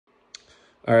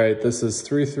All right, this is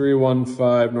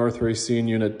 3315 North Racine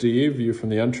Unit D, view from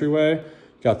the entryway.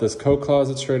 Got this coat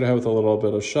closet straight ahead with a little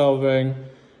bit of shelving.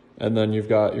 And then you've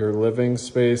got your living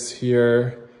space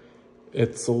here.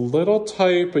 It's a little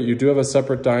tight, but you do have a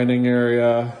separate dining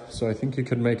area. So I think you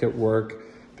could make it work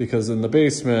because in the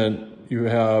basement, you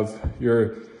have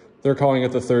they're calling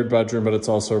it the third bedroom, but it's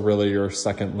also really your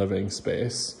second living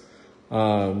space.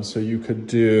 So you could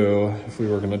do, if we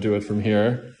were gonna do it from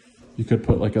here, you could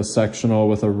put like a sectional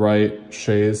with a right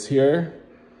chaise here.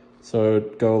 So it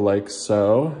would go like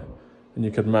so, and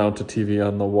you could mount a TV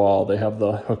on the wall. They have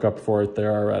the hookup for it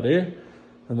there already.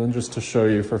 And then just to show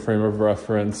you for frame of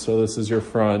reference, so this is your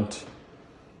front.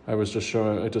 I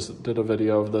just did a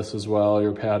video of this as well,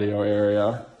 your patio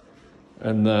area.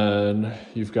 And then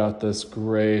you've got this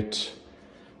great,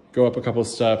 go up a couple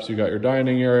steps, you got your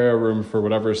dining area, room for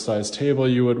whatever size table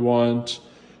you would want.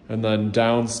 And then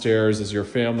downstairs is your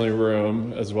family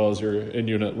room, as well as your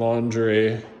in-unit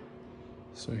laundry.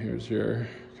 So here's your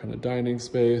kind of dining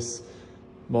space,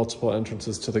 multiple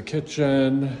entrances to the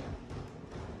kitchen,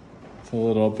 with a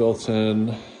little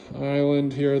built-in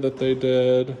island here that they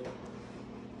did.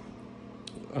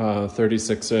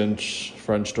 36-inch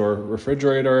French door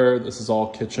refrigerator. This is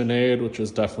all KitchenAid, which is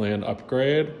definitely an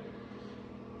upgrade.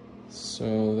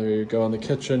 So there you go in the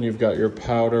kitchen. You've got your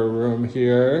powder room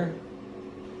here.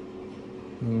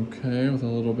 Okay, with a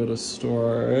little bit of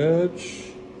storage.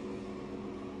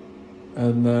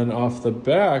 And then off the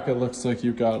back, it looks like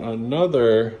you've got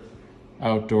another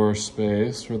outdoor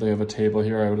space where they have a table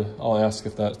here. I'll ask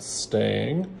if that's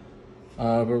staying.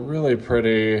 But really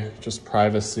pretty, just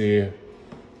privacy.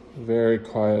 Very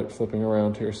quiet, flipping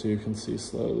around here so you can see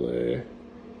slowly.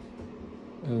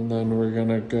 And then we're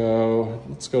gonna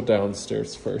let's go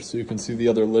downstairs first so you can see the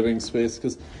other living space,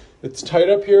 because it's tight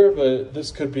up here, but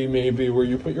this could be maybe where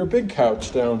you put your big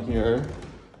couch down here.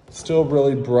 Still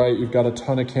really bright. You've got a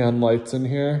ton of can lights in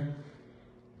here.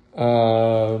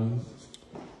 And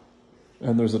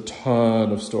there's a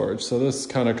ton of storage. So this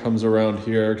kind of comes around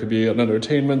here. It could be an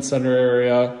entertainment center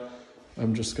area.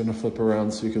 I'm just gonna flip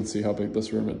around so you can see how big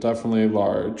this room is. Definitely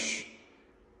large.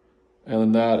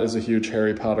 And that is a huge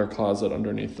Harry Potter closet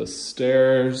underneath the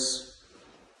stairs.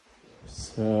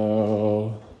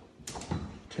 So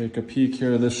take a peek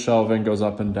here. This shelving goes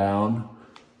up and down,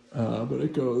 but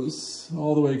it goes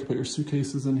all the way. You can put your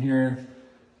suitcases in here.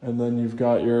 And then you've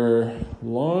got your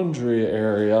laundry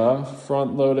area,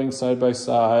 front loading side by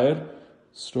side,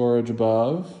 storage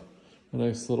above, a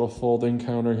nice little folding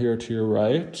counter here to your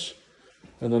right.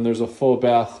 And then there's a full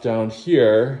bath down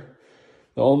here.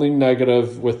 The only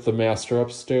negative with the master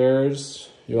upstairs,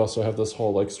 you also have this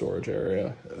whole like storage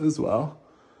area as well,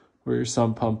 where your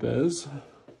sump pump is.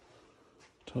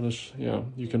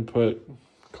 You can put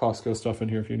Costco stuff in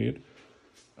here if you need.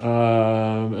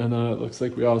 And then it looks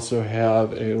like we also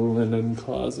have a linen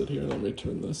closet here. Let me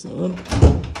turn this on.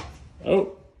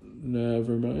 Oh,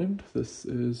 never mind. This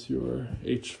is your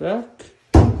HVAC.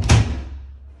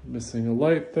 Missing a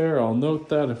light there. I'll note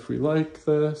that if we like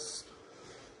this.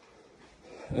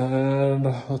 And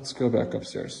let's go back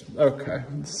upstairs. Okay,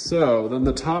 so then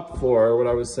the top floor, what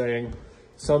I was saying,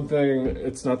 it's not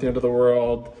the end of the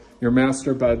world. Your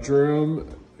master bedroom,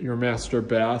 your master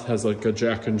bath has like a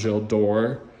Jack and Jill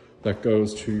door that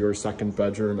goes to your second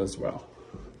bedroom as well.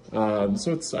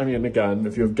 So again,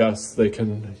 if you have guests, they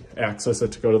can access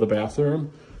it to go to the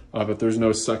bathroom, but there's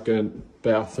no second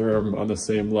bathroom on the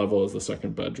same level as the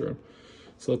second bedroom.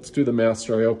 So let's do the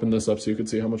master. I opened this up so you can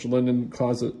see how much linen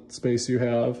closet space you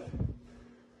have.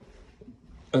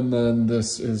 And then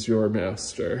this is your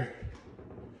master.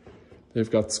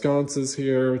 They've got sconces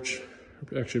here, which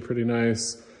are actually pretty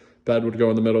nice. Bed would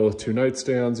go in the middle with two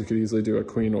nightstands. You could easily do a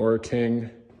queen or a king.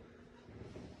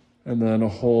 And then a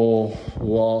whole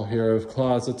wall here of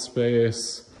closet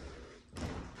space.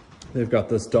 They've got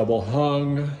this double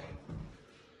hung.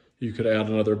 You could add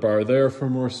another bar there for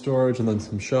more storage and then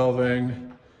some shelving.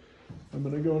 I'm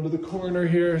gonna go into the corner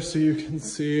here so you can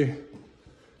see.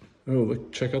 Oh,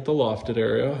 look, check out the lofted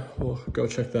area. We'll go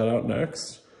check that out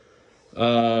next.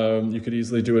 You could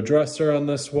easily do a dresser on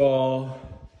this wall.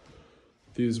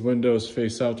 These windows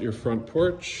face out your front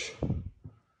porch.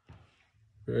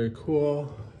 Very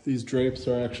cool. These drapes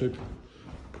are actually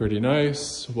pretty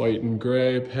nice. White and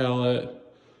gray palette.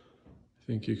 I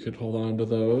think you could hold on to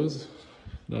those.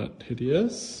 Not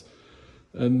hideous.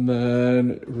 And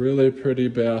then really pretty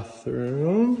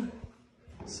bathroom.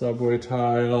 Subway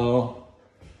tile.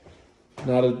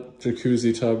 Not a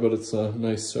jacuzzi tub, but it's a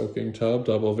nice soaking tub,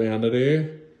 double vanity.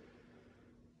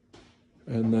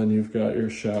 And then you've got your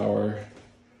shower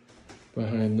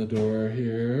behind the door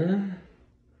here.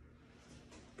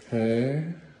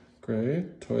 Okay, gray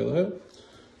toilet.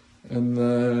 And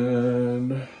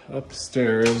then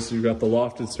upstairs, you got the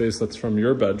lofted space that's from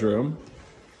your bedroom.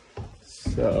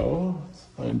 So let's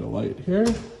find a light here.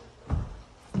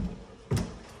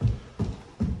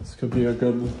 This could be a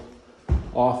good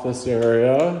office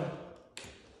area.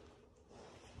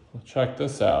 Check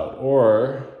this out.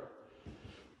 Or,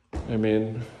 I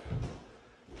mean,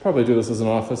 probably do this as an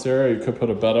office area. You could put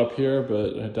a bed up here,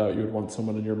 but I doubt you would want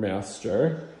someone in your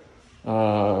master.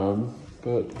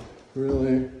 But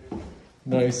really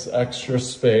nice extra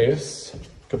space.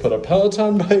 Could put a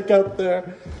Peloton bike up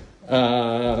there.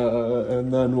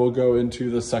 And then we'll go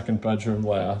into the second bedroom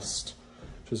last,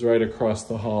 which is right across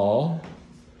the hall.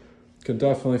 Could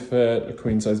definitely fit a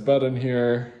queen size bed in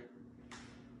here.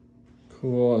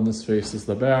 Cool, and this faces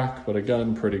the back, but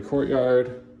again, pretty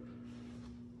courtyard.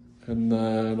 And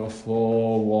then a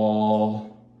full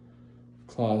wall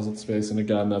closet space. And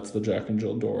again, that's the Jack and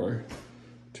Jill door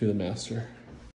to the master.